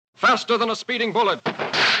Faster than a speeding bullet.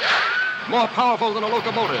 More powerful than a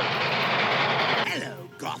locomotive. Hello,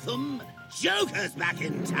 Gotham. Joker's back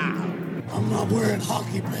in town. I'm not wearing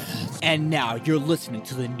hockey pads. And now you're listening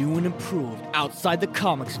to the new and improved Outside the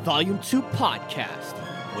Comics Volume 2 podcast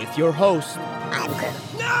with your host,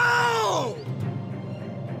 No!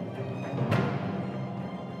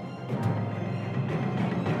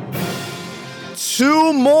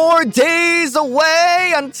 2 more days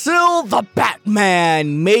away until the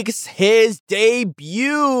Batman makes his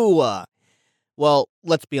debut. Well,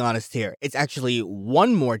 let's be honest here. It's actually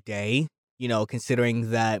 1 more day,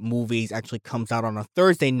 considering that movies actually comes out on a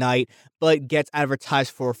Thursday night, but gets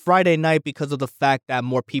advertised for a Friday night because of the fact that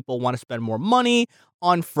more people want to spend more money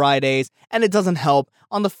on Fridays, and it doesn't help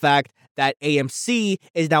on the fact that AMC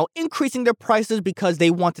is now increasing their prices because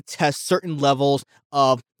they want to test certain levels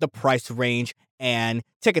of the price range and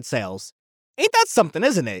ticket sales. Ain't that something,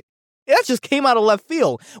 isn't it? That just came out of left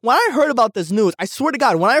field. When I heard about this news, I swear to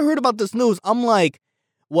God, when I heard about this news, I'm like,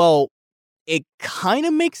 well, it kind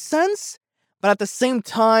of makes sense, but at the same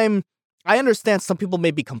time, I understand some people may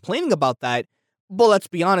be complaining about that, but let's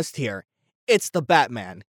be honest here. It's the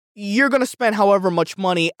Batman. You're going to spend however much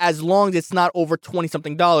money as long as it's not over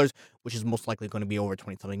 $20-something, which is most likely going to be over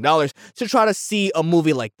 $20-something, to try to see a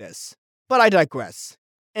movie like this. But I digress.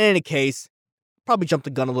 In any case, probably jumped the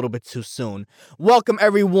gun a little bit too soon. Welcome,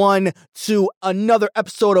 everyone, to another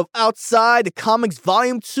episode of Outside the Comics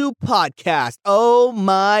Volume 2 podcast. Oh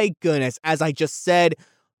my goodness. As I just said,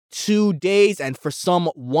 2 days, and for some,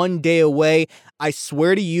 1 day away. I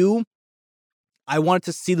swear to you, I wanted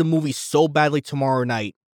to see the movie so badly tomorrow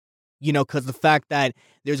night. Because the fact that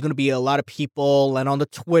there's going to be a lot of people and on the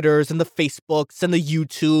Twitters and the Facebooks and the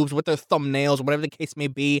YouTubes with their thumbnails, whatever the case may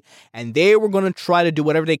be, and they were going to try to do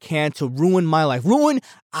whatever they can to ruin my life, ruin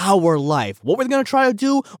our life. What were they going to try to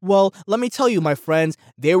do? Well, let me tell you, my friends,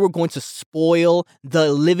 they were going to spoil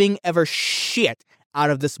the living ever shit out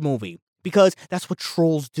of this movie. Because that's what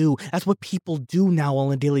trolls do. That's what people do now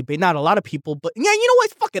on a daily basis. Not a lot of people, but yeah, you know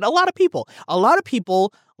what? Fuck it. A lot of people. A lot of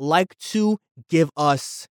people like to give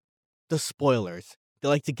us the spoilers. They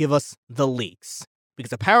like to give us the leaks.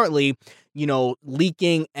 Because apparently,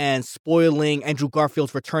 leaking and spoiling Andrew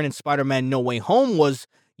Garfield's return in Spider-Man No Way Home was,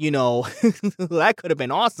 that could have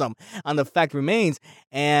been awesome. And the fact remains,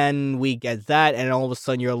 and we get that, and all of a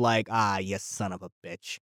sudden you're like, you son of a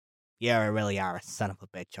bitch. Yeah, you really are a son of a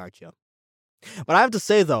bitch, aren't you? But I have to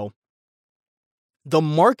say, though, the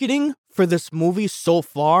marketing for this movie so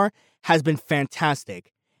far has been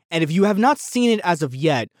fantastic. And if you have not seen it as of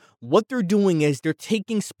yet, what they're doing is they're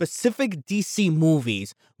taking specific DC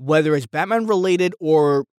movies, whether it's Batman-related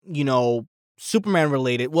or,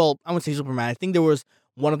 Superman-related. Well, I wouldn't say Superman. I think there was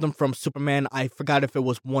one of them from Superman. I forgot if it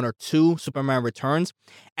was 1 or 2, Superman Returns.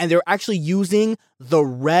 And they're actually using the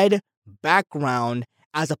red background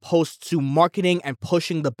as opposed to marketing and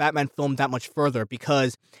pushing the Batman film that much further.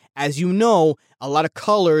 Because, as you know, a lot of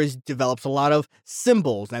colors develops a lot of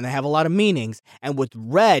symbols, and they have a lot of meanings. And with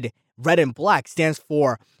red and black stands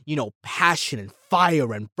for, passion and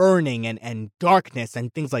fire and burning and darkness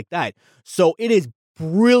and things like that. So it is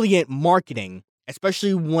brilliant marketing,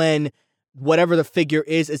 especially when whatever the figure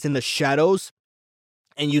is in the shadows.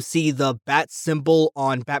 And you see the bat symbol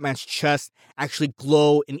on Batman's chest actually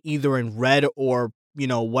glow either in red or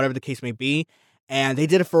whatever the case may be. And they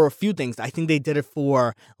did it for a few things. I think they did it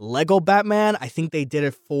for Lego Batman. I think they did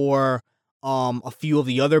it for a few of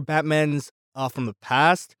the other Batmans from the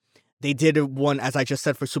past. They did one, as I just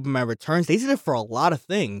said, for Superman Returns. They did it for a lot of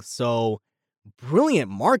things. So, brilliant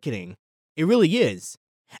marketing. It really is.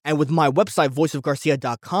 And with my website,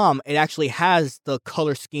 voiceofgarcia.com, it actually has the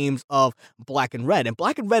color schemes of black and red. And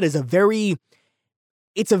black and red is a very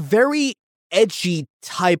edgy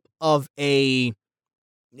type of a...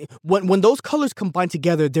 When those colors combine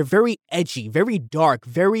together, they're very edgy, very dark,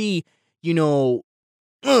 very, I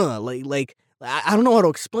don't know how to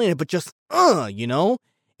explain it, but just,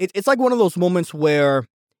 It's like one of those moments where,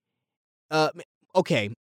 okay,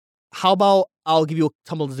 how about I'll give you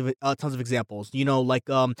tons of examples.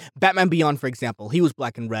 Batman Beyond, for example, he was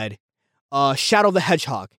black and red. Shadow the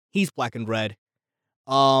Hedgehog, he's black and red.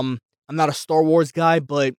 I'm not a Star Wars guy,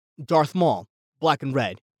 but Darth Maul, black and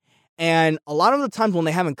red. And a lot of the times when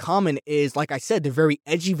they have in common is, like I said, they're very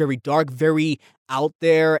edgy, very dark, very out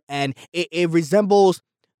there, and it resembles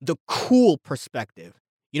the cool perspective.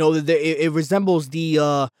 It resembles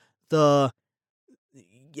the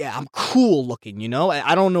I'm cool looking,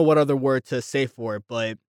 I don't know what other word to say for it,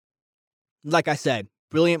 but like I said,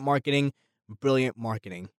 brilliant marketing.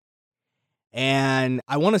 And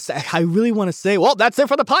I really want to say, well, that's it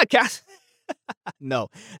for the podcast. No,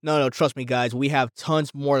 trust me, guys. We have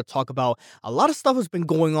tons more to talk about. A lot of stuff has been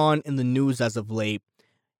going on in the news as of late.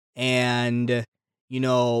 And,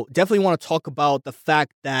 definitely want to talk about the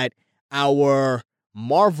fact that our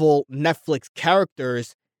Marvel Netflix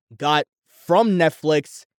characters got from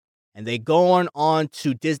Netflix and they go on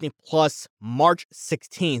to Disney Plus March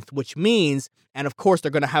 16th, which means, and of course,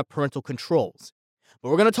 they're going to have parental controls. But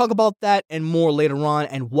we're going to talk about that and more later on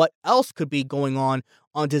and what else could be going on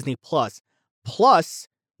Disney Plus. Plus,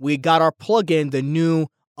 we got our plugin, the new,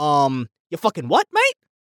 you fucking what, mate?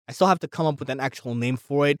 I still have to come up with an actual name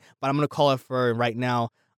for it, but I'm going to call it for right now.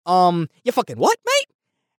 You fucking what, mate?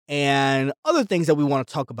 And other things that we want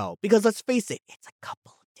to talk about. Because let's face it, it's a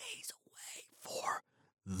couple of days away for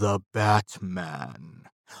the Batman.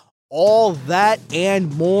 All that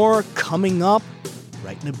and more coming up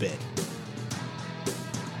right in a bit.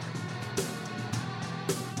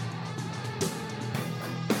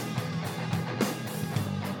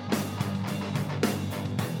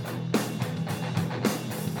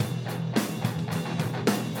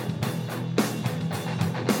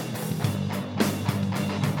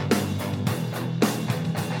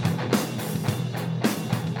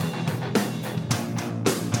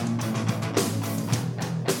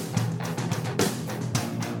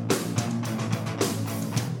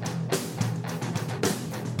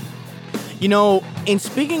 In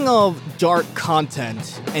speaking of dark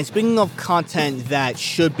content, and speaking of content that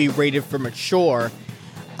should be rated for mature,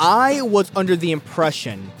 I was under the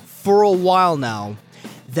impression for a while now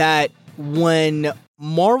that when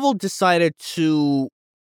Marvel decided to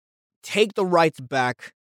take the rights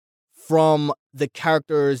back from the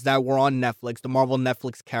characters that were on Netflix, the Marvel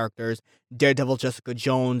Netflix characters, Daredevil, Jessica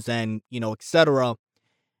Jones, and, etc.,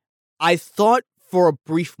 I thought for a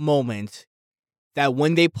brief moment that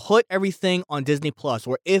when they put everything on Disney Plus,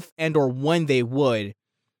 or if and or when they would,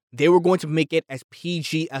 they were going to make it as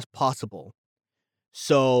PG as possible.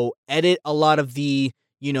 So edit a lot of the,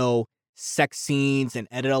 sex scenes and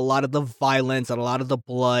edit a lot of the violence and a lot of the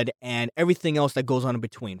blood and everything else that goes on in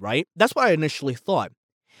between, right? That's what I initially thought.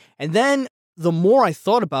 And then the more I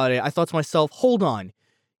thought about it, I thought to myself, hold on,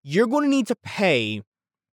 you're going to need to pay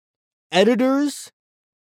editors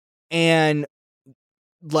and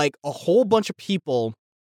like a whole bunch of people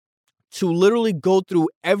to literally go through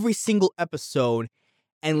every single episode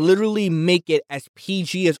and literally make it as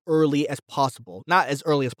PG as early as possible. Not as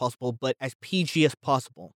early as possible, but as PG as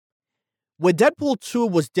possible. With Deadpool 2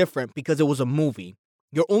 was different because it was a movie.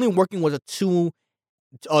 You're only working with a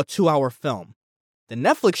 2-hour film. The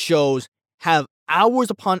Netflix shows have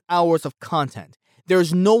hours upon hours of content.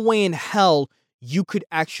 There's no way in hell you could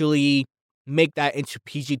actually make that into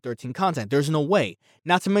PG-13 content. There's no way.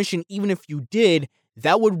 Not to mention, even if you did,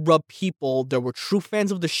 that would rub people that were true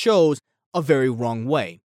fans of the shows a very wrong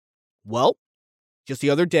way. Well, just the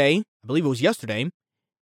other day, I believe it was yesterday,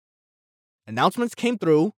 announcements came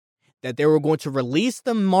through that they were going to release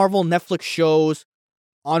the Marvel Netflix shows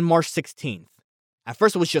on March 16th. At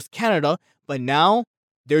first it was just Canada, but now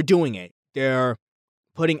they're doing it. They're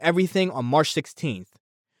putting everything on March 16th.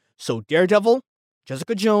 So Daredevil,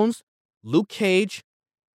 Jessica Jones, Luke Cage,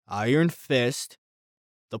 Iron Fist,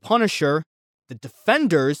 The Punisher, The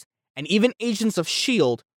Defenders, and even Agents of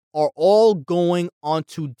S.H.I.E.L.D. are all going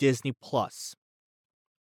onto Disney+.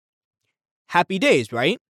 Happy days,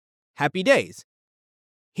 right? Happy days.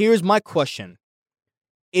 Here's my question.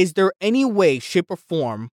 Is there any way, shape, or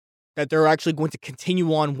form that they're actually going to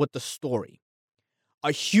continue on with the story?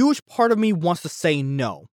 A huge part of me wants to say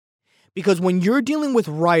no. Because when you're dealing with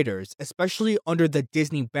writers, especially under the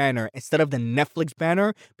Disney banner instead of the Netflix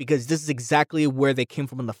banner, because this is exactly where they came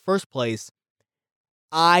from in the first place,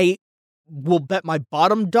 I will bet my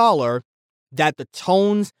bottom dollar that the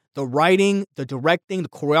tones, the writing, the directing,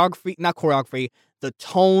 the the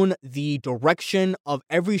tone, the direction of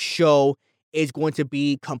every show is going to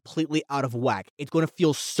be completely out of whack. It's going to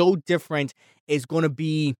feel so different. It's going to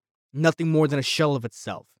be nothing more than a shell of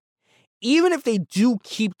itself. Even if they do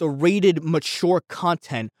keep the rated mature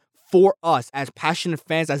content for us as passionate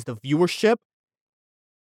fans, as the viewership,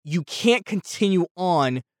 you can't continue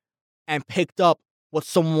on and picked up what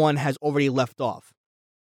someone has already left off.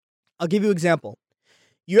 I'll give you an example.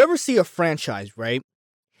 You ever see a franchise, right?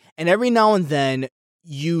 And every now and then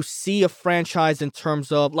you see a franchise in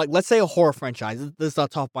terms of, like, let's say a horror franchise. This is off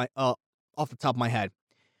the top of my head.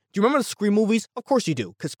 Do you remember the Scream movies? Of course you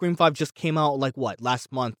do, because Scream 5 just came out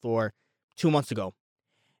last month or 2 months ago.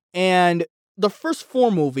 And the first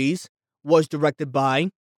 4 movies was directed by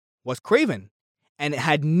Wes Craven. And it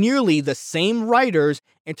had nearly the same writers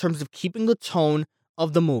in terms of keeping the tone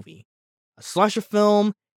of the movie. A slasher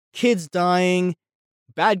film, kids dying,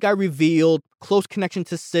 bad guy revealed, close connection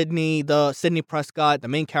to Sidney Prescott, the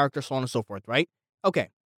main character, so on and so forth, right? Okay,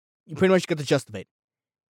 you pretty much get the gist of it.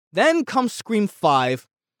 Then comes Scream 5,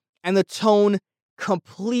 and the tone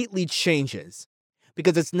completely changes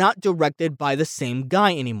because it's not directed by the same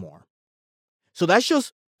guy anymore. So that's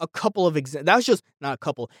just a couple of that's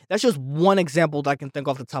just one example that I can think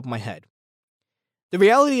off the top of my head. The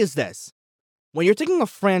reality is this: when you're taking a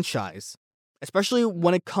franchise, especially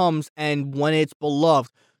when it comes and when it's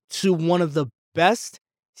beloved, to one of the best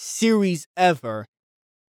series ever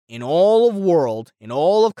in all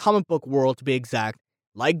of comic book world to be exact,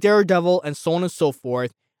 like Daredevil and so on and so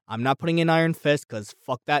forth. I'm not putting in Iron Fist because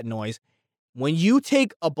fuck that noise. When you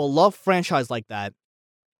take a beloved franchise like that,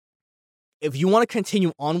 if you want to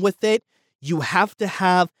continue on with it, you have to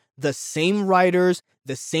have the same writers,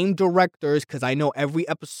 the same directors, because I know every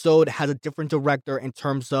episode has a different director in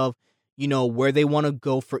terms of, where they want to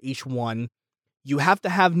go for each one. You have to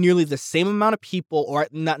have nearly the same amount of people, or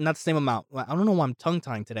not the same amount. I don't know why I'm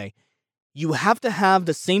tongue-tying today. You have to have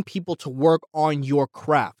the same people to work on your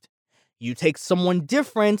craft. You take someone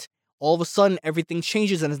different, all of a sudden everything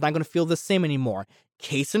changes and it's not going to feel the same anymore.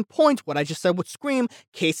 Case in point, what I just said with Scream.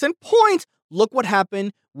 Case in point, look what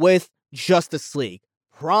happened with Justice League.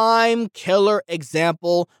 Prime killer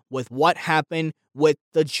example with what happened with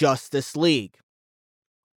the Justice League.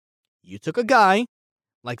 You took a guy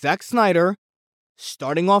like Zack Snyder,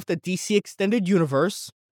 starting off the DC Extended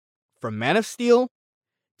Universe, from Man of Steel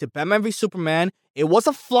to Batman v Superman. It was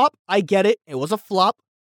a flop. I get it. It was a flop.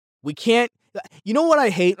 We can't. You know what I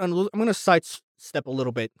hate? I'm going to sidestep a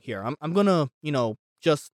little bit here. I'm going to,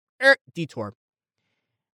 just detour.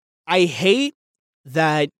 I hate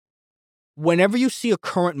that whenever you see a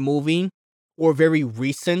current movie or very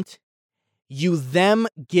recent, you then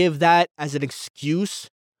give that as an excuse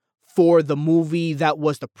for the movie that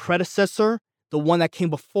was the predecessor, the one that came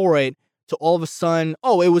before it, to all of a sudden,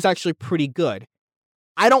 it was actually pretty good.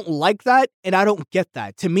 I don't like that, and I don't get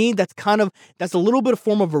that. To me, that's a little bit of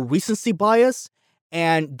form of a recency bias,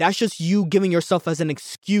 and that's just you giving yourself as an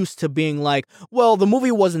excuse to being like, well, the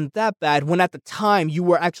movie wasn't that bad, when at the time you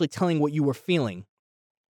were actually telling what you were feeling.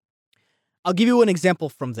 I'll give you an example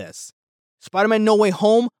from this. Spider-Man No Way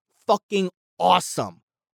Home, fucking awesome.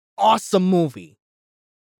 Awesome movie.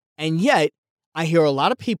 And yet, I hear a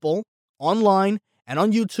lot of people online and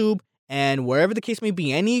on YouTube and wherever the case may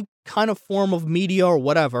be, any kind of form of media or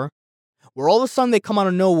whatever, where all of a sudden they come out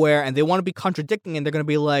of nowhere and they want to be contradicting, and they're going to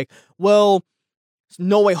be like, well,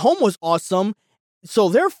 No Way Home was awesome, so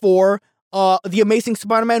therefore, The Amazing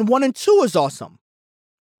Spider-Man 1 and 2 is awesome.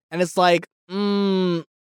 And it's like, no.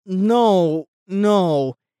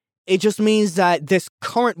 It just means that this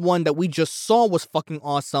current one that we just saw was fucking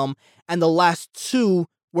awesome, and the last two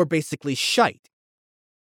were basically shite.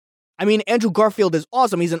 I mean, Andrew Garfield is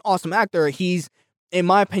awesome. He's an awesome actor. In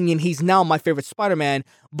my opinion, he's now my favorite Spider-Man,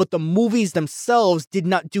 but the movies themselves did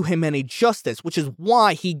not do him any justice, which is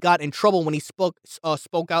why he got in trouble when he spoke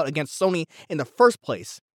out against Sony in the first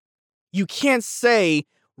place. You can't say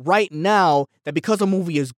right now that because a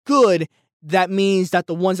movie is good, that means that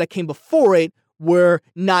the ones that came before it were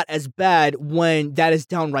not as bad, when that is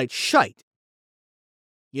downright shite.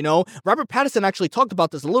 Robert Pattinson actually talked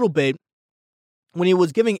about this a little bit when he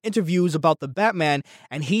was giving interviews about the Batman,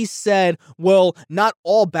 and he said, well, not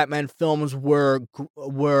all Batman films were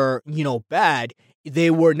bad.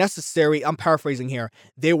 They were necessary. I'm paraphrasing here.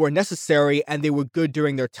 They were necessary and they were good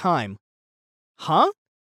during their time. Huh?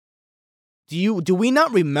 Do we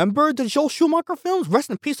not remember the Joel Schumacher films? Rest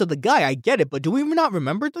in peace to the guy, I get it, but do we not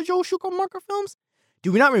remember the Joel Schumacher films?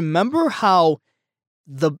 Do we not remember how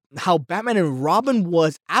Batman and Robin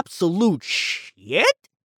was absolute shit?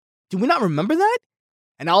 Do we not remember that?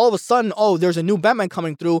 And all of a sudden, there's a new Batman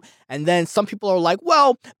coming through, and then some people are like,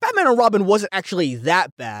 well, Batman and Robin wasn't actually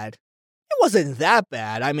that bad. It wasn't that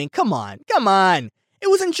bad. I mean, come on. It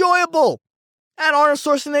was enjoyable. And Arnold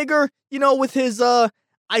Schwarzenegger, with his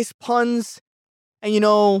ice puns,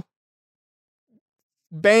 and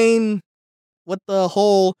Bane with the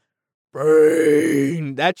whole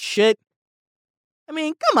brain, that shit. I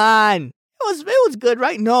mean, come on. It was good,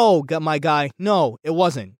 right? No, my guy. No, it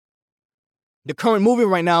wasn't. The current movie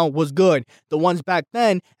right now was good. The ones back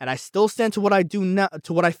then, and I still stand to what I do now,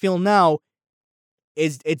 to what I feel now,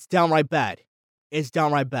 it's downright bad. It's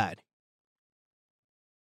downright bad.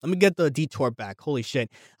 Let me get the detour back. Holy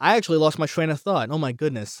shit. I actually lost my train of thought. Oh my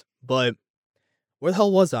goodness. But where the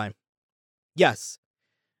hell was I? Yes.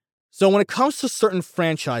 So when it comes to certain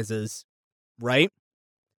franchises, right?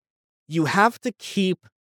 You have to keep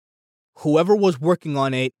whoever was working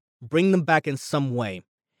on it, bring them back in some way.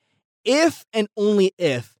 If and only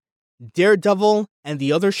if Daredevil and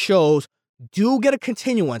the other shows do get a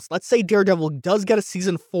continuance, let's say Daredevil does get a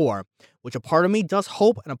season 4, which a part of me does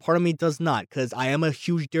hope and a part of me does not, because I am a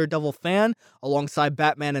huge Daredevil fan alongside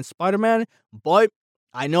Batman and Spider-Man, but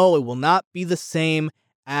I know it will not be the same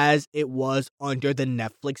as it was under the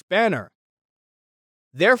Netflix banner.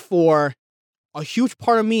 Therefore, a huge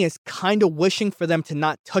part of me is kind of wishing for them to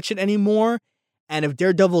not touch it anymore, and if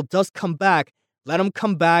Daredevil does come back, let him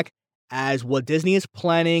come back as what Disney is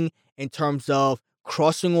planning in terms of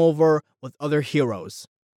crossing over with other heroes,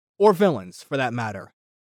 or villains for that matter.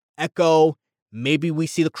 Echo, maybe we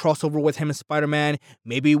see the crossover with him and Spider-Man,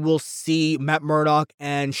 maybe we'll see Matt Murdock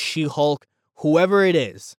and She-Hulk, whoever it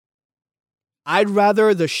is. I'd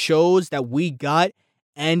rather the shows that we got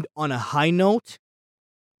end on a high note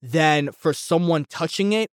than for someone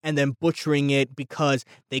touching it and then butchering it because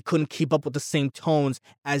they couldn't keep up with the same tones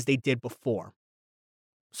as they did before.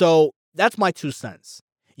 So that's my 2 cents.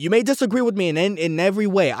 You may disagree with me in every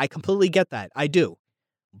way. I completely get that. I do.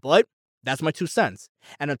 But that's my 2 cents.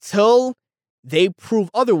 And until they prove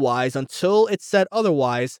otherwise, until it's said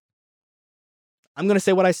otherwise, I'm going to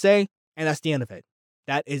say what I say, and that's the end of it.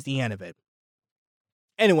 That is the end of it.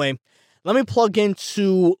 Anyway, let me plug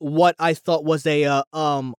into what I thought was a,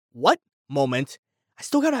 what moment.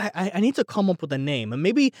 I need to come up with a name. And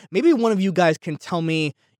maybe one of you guys can tell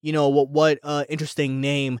me, what interesting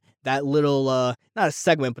name that little, not a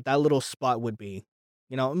segment, but that little spot would be.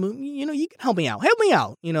 You can help me out.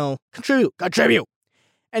 Contribute.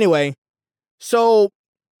 Anyway, so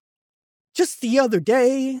just the other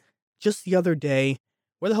day,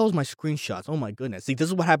 where the hell is my screenshots? Oh my goodness. See, this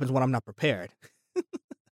is what happens when I'm not prepared.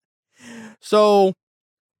 So,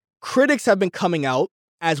 critics have been coming out,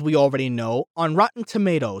 as we already know, on Rotten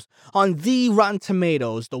Tomatoes. On the Rotten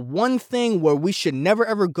Tomatoes, the one thing where we should never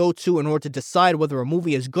ever go to in order to decide whether a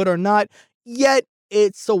movie is good or not, yet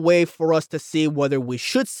it's a way for us to see whether we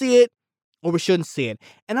should see it or we shouldn't see it.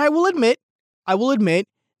 And I will admit,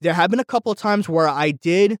 there have been a couple of times where I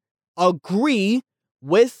did agree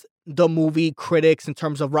with the movie critics in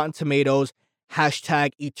terms of Rotten Tomatoes.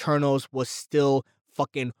 Hashtag Eternals was still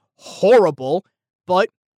fucking horrible, but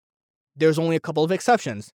there's only a couple of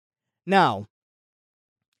exceptions. Now,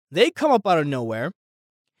 they come up out of nowhere,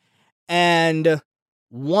 and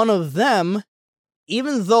one of them,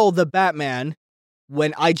 even though The Batman,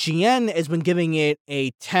 when IGN has been giving it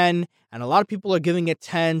a 10, and a lot of people are giving it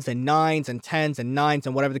 10s and 9s and 10s and 9s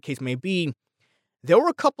and whatever the case may be, there were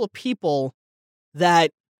a couple of people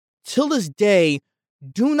that, till this day,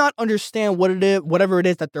 do not understand whatever it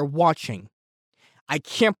is that they're watching. I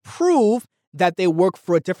can't prove that they work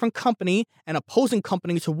for a different company, an opposing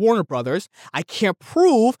company to Warner Brothers. I can't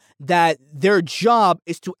prove that their job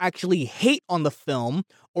is to actually hate on the film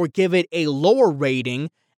or give it a lower rating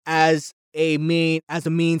as a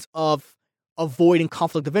means of avoiding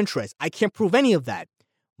conflict of interest. I can't prove any of that.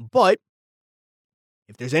 But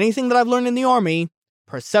if there's anything that I've learned in the Army,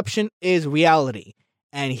 perception is reality.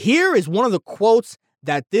 And here is one of the quotes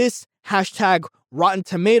that this hashtag Rotten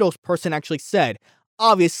Tomatoes person actually said.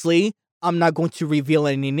 Obviously, I'm not going to reveal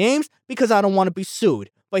any names because I don't want to be sued.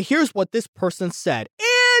 But here's what this person said.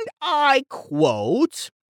 And I quote,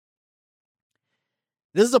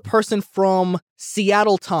 this is a person from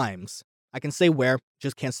Seattle Times. I can say where,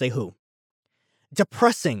 just can't say who.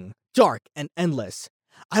 Depressing, dark, and endless.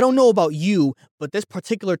 I don't know about you, but this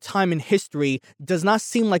particular time in history does not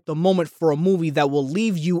seem like the moment for a movie that will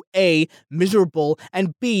leave you A, miserable,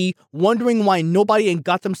 and B, wondering why nobody in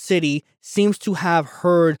Gotham City seems to have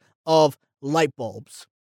heard of light bulbs.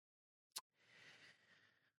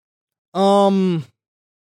 Okay.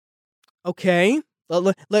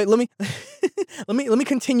 Let me let me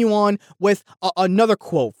continue on with another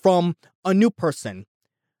quote from a new person.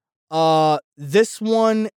 This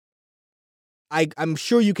one, I'm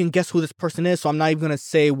sure you can guess who this person is, so I'm not even going to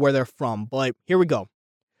say where they're from, but here we go.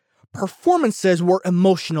 Performances were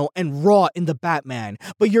emotional and raw in The Batman,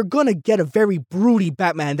 but you're going to get a very broody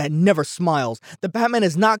Batman that never smiles. The Batman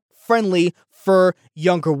is not friendly for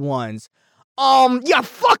younger ones. You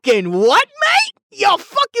fucking what, mate? You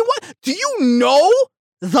fucking what? Do you know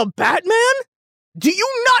the Batman? Do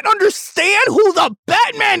you not understand who the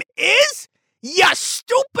Batman is? You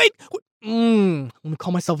stupid... Let me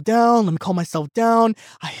calm myself down. I'm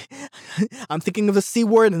thinking of the C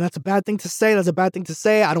word, and that's a bad thing to say. I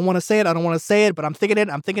don't want to say it, but I'm thinking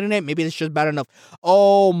it. Maybe it's just bad enough.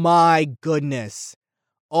 Oh my goodness.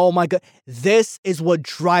 Oh my god. This is what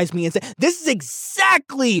drives me insane. This is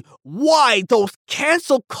exactly why those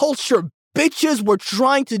cancel culture bitches were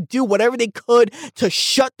trying to do whatever they could to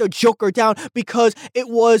shut the Joker down because it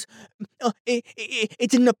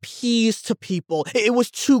didn't appease to people. It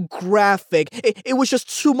was too graphic. It was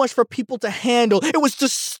just too much for people to handle. It was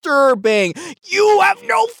disturbing. You have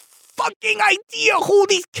no fucking idea who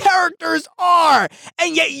these characters are,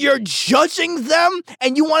 and yet you're judging them,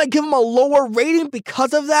 and you want to give them a lower rating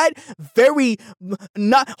because of that?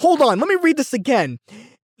 Hold on, let me read this again.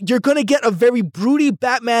 You're gonna get a very broody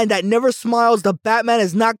Batman that never smiles. The Batman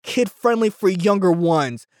is not kid-friendly for younger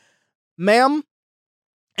ones. Ma'am,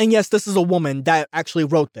 and yes, this is a woman that actually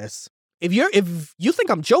wrote this. If you think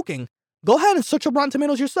I'm joking, go ahead and search up Rotten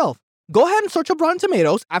Tomatoes yourself. Go ahead and search up Rotten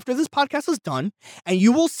Tomatoes after this podcast is done, and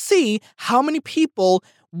you will see how many people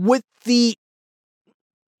with the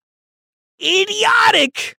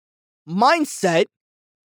idiotic mindset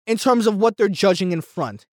in terms of what they're judging in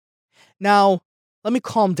front. Now, let me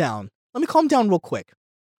calm down. Let me calm down real quick.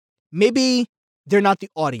 Maybe they're not the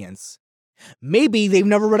audience. Maybe they've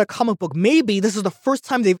never read a comic book. Maybe this is the first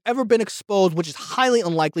time they've ever been exposed, which is highly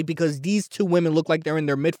unlikely because these two women look like they're in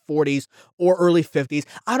their mid-40s or early 50s.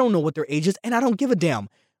 I don't know what their age is, and I don't give a damn.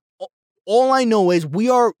 All I know is we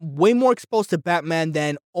are way more exposed to Batman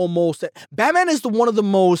than almost... Batman is one of the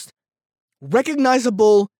most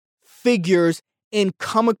recognizable figures in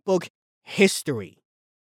comic book history.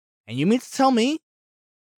 And you mean to tell me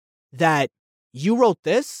that you wrote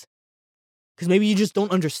this because maybe you just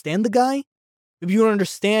don't understand the guy? Maybe you don't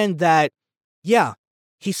understand that, yeah,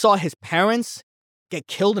 he saw his parents get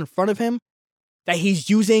killed in front of him, that he's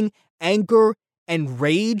using anger and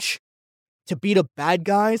rage to beat up bad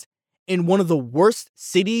guys in one of the worst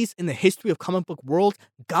cities in the history of comic book world,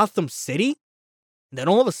 Gotham City. And then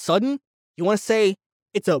all of a sudden, you want to say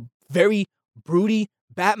it's a very broody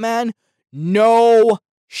Batman? No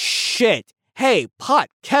shit. Hey, pot,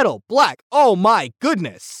 kettle, black. Oh my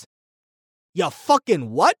goodness. You fucking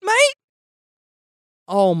what, mate?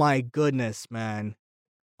 Oh my goodness, man.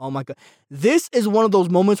 Oh my god. This is one of those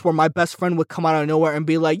moments where my best friend would come out of nowhere and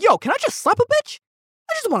be like, yo, can I just slap a bitch?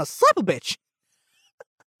 I just want to slap a bitch.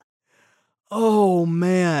 Oh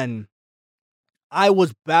man. I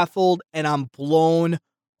was baffled and I'm blown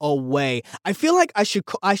away. I feel like I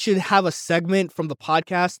should have a segment from the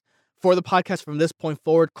podcast from this point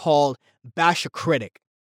forward called Bash a Critic.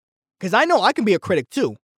 Because I know I can be a critic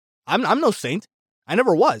too. I'm no saint. I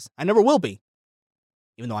never was. I never will be.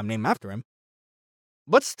 Even though I'm named after him.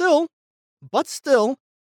 But still,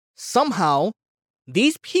 somehow,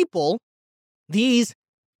 these people, these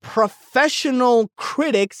professional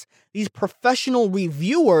critics, these professional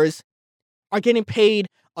reviewers are getting paid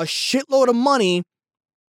a shitload of money.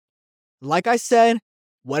 Like I said,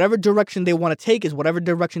 whatever direction they want to take is whatever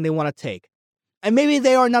direction they want to take. And maybe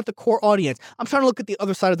they are not the core audience. I'm trying to look at the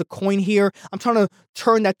other side of the coin here. I'm trying to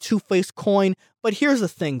turn that two-faced coin. But here's the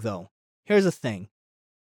thing, though. Here's the thing.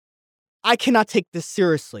 I cannot take this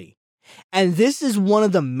seriously. And this is one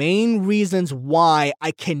of the main reasons why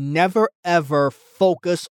I can never, ever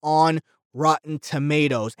focus on Rotten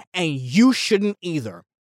Tomatoes. And you shouldn't either.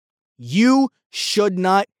 You should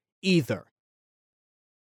not either.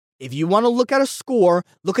 If you want to look at a score,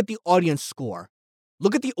 look at the audience score.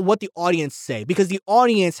 Look at what the audience say, because the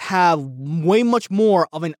audience have way much more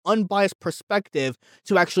of an unbiased perspective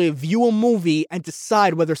to actually view a movie and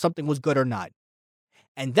decide whether something was good or not.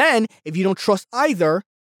 And then, if you don't trust either,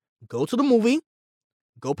 go to the movie,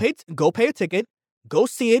 go pay a ticket, go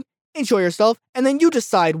see it, enjoy yourself, and then you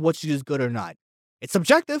decide which is good or not. It's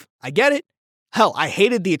subjective. I get it. Hell, I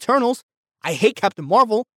hated The Eternals. I hate Captain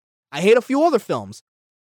Marvel. I hate a few other films.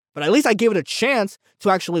 But at least I gave it a chance to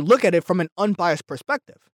actually look at it from an unbiased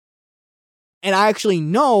perspective. And I actually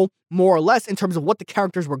know more or less in terms of what the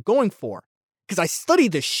characters were going for. Because I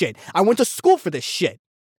studied this shit. I went to school for this shit.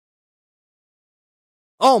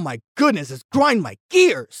 Oh my goodness, it's grind my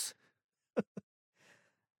gears.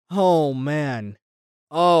 Oh man.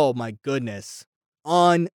 Oh my goodness.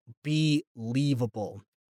 Unbelievable.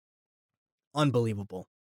 Unbelievable.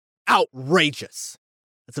 Outrageous.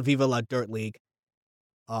 That's a Viva La Dirt League.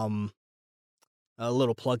 A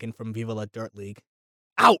little plug-in from Viva La Dirt League.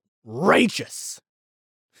 Outrageous.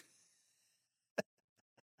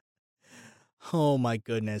 Oh my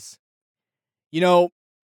goodness. You know,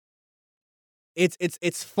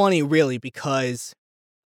 it's funny really, because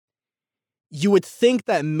you would think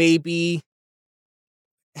that maybe,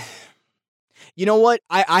 you know what?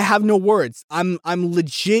 I have no words. I'm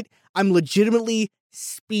legitimately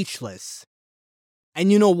speechless.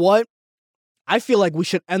 And you know what? I feel like we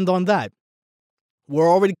should end on that. We're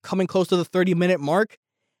already coming close to the 30-minute mark.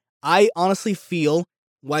 I honestly feel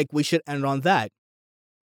like we should end on that.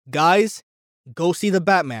 Guys, go see The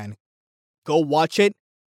Batman. Go watch it,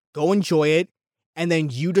 go enjoy it, and then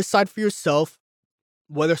you decide for yourself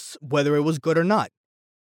whether it was good or not.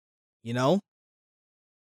 You know?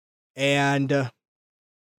 And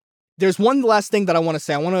there's one last thing that I want to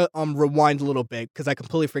say. I want to rewind a little bit because I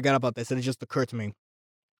completely forgot about this and it just occurred to me.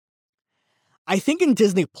 I think in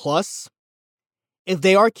Disney Plus, if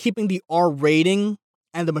they are keeping the R rating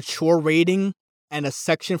and the mature rating and a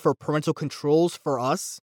section for parental controls for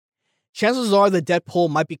us, chances are the Deadpool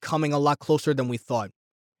might be coming a lot closer than we thought.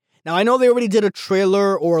 Now, I know they already did a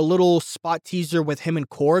trailer or a little spot teaser with him and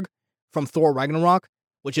Korg from Thor Ragnarok,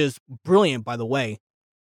 which is brilliant, by the way.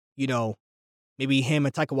 You know, maybe him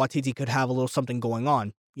and Taika Waititi could have a little something going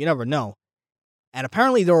on. You never know. And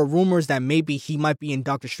apparently there are rumors that maybe he might be in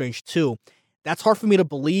Doctor Strange 2. That's hard for me to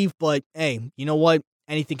believe, but hey, you know what?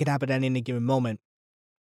 Anything can happen at any given moment.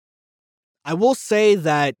 I will say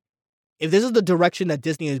that if this is the direction that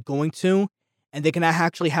Disney is going to, and they can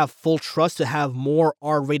actually have full trust to have more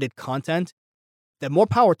R-rated content, then more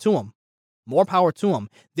power to them. More power to them.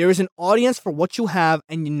 There is an audience for what you have,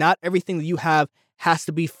 and not everything that you have has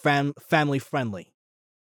to be family friendly.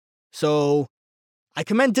 So I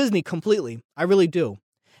commend Disney completely. I really do.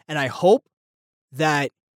 And I hope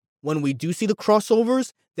that when we do see the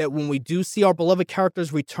crossovers, that when we do see our beloved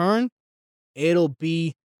characters return, it'll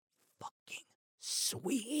be fucking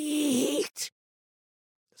sweet.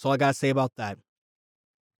 That's all I gotta say about that.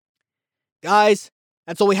 Guys,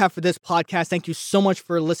 that's all we have for this podcast. Thank you so much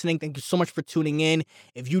for listening. Thank you so much for tuning in.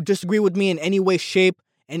 If you disagree with me in any way, shape,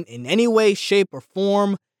 or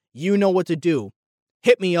form, you know what to do.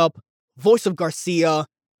 Hit me up, Voice of Garcia,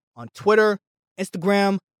 on Twitter,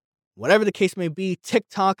 Instagram, whatever the case may be,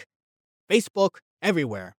 TikTok, Facebook,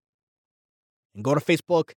 everywhere. And go to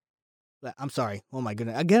Facebook. I'm sorry. Oh my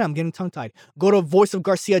goodness. Again, I'm getting tongue-tied. Go to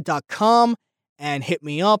voiceofgarcia.com and hit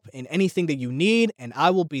me up in anything that you need, and I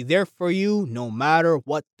will be there for you no matter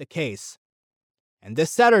what the case. And this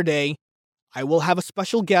Saturday, I will have a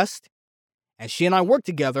special guest, and she and I work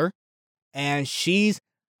together, and she's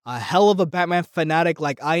a hell of a Batman fanatic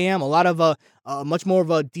like I am, a lot of much more of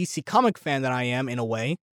a DC comic fan than I am in a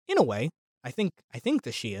way. I think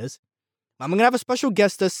that she is. I'm going to have a special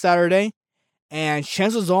guest this Saturday, and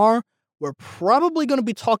chances are we're probably going to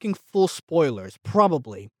be talking full spoilers,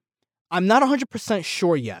 probably. I'm not 100%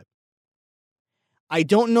 sure yet. I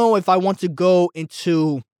don't know if I want to go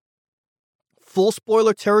into full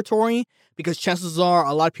spoiler territory because chances are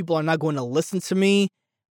a lot of people are not going to listen to me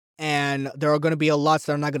and there are going to be a lot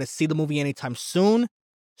that are not going to see the movie anytime soon.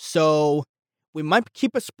 So we might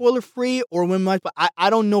keep it spoiler free or we might, but I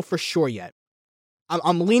don't know for sure yet.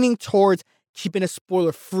 I'm leaning towards keeping it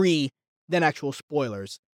spoiler free than actual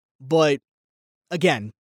spoilers. But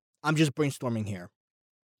again, I'm just brainstorming here.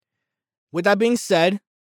 With that being said,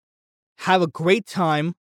 have a great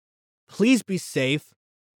time. Please be safe.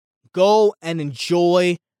 Go and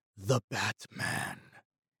enjoy The Batman.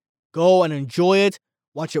 Go and enjoy it.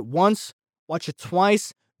 Watch it once. Watch it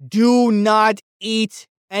twice. Do not eat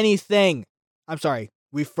anything. I'm sorry,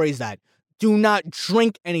 rephrase that. Do not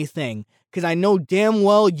drink anything. Because I know damn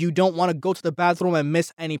well you don't want to go to the bathroom and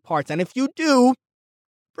miss any parts. And if you do,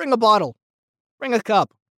 bring a bottle. Bring a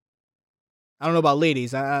cup. I don't know about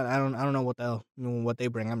ladies. I don't know what they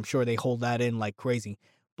bring. I'm sure they hold that in like crazy.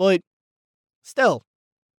 But still,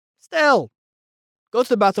 go to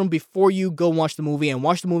the bathroom before you go watch the movie and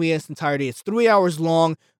watch the movie in its entirety. It's 3 hours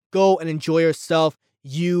long. Go and enjoy yourself.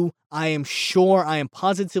 I am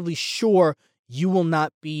positively sure you will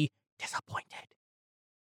not be disappointed.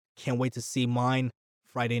 Can't wait to see mine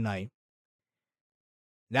Friday night.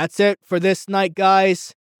 That's it for this night,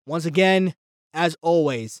 guys. Once again, as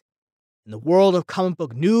always, in the world of comic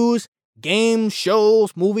book news, games,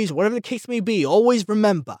 shows, movies, whatever the case may be, always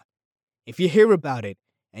remember, if you hear about it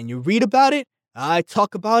and you read about it, I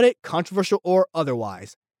talk about it, controversial or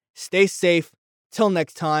otherwise. Stay safe. Till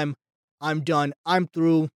next time, I'm done. I'm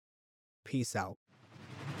through. Peace out.